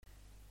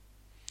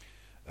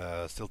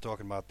Still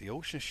talking about the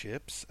ocean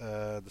ships.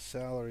 The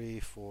salary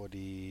for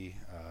the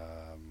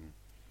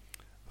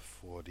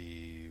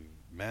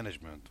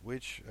management,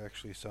 which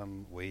actually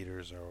some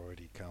waiters are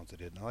already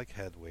counted in, like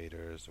head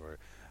waiters or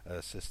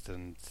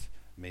assistant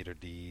maitre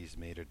d's.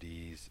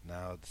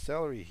 Now the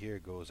salary here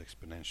goes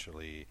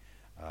exponentially.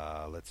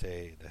 Let's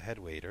say the head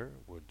waiter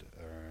would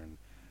earn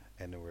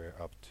anywhere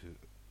up to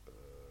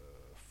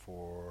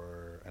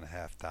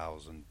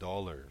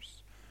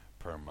 $4,500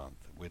 per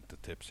month with the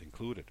tips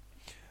included.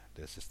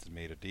 The assistant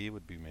maitre d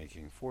would be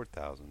making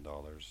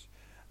 $4,000.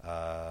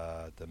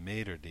 The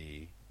maitre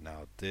d,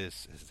 now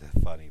this is the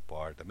funny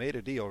part. The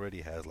maitre d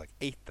already has like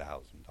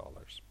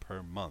 $8,000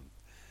 per month.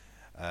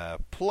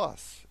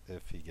 Plus,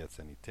 if he gets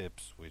any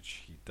tips,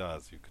 which he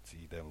does, you could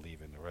see them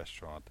leaving the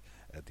restaurant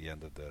at the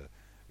end of the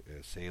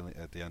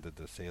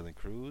sailing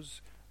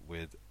cruise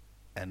with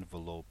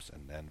envelopes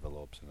and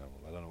envelopes and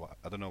envelopes.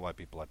 I don't know why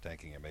people are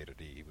thanking a maitre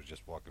d. He was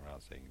just walking around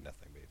saying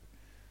nothing, basically.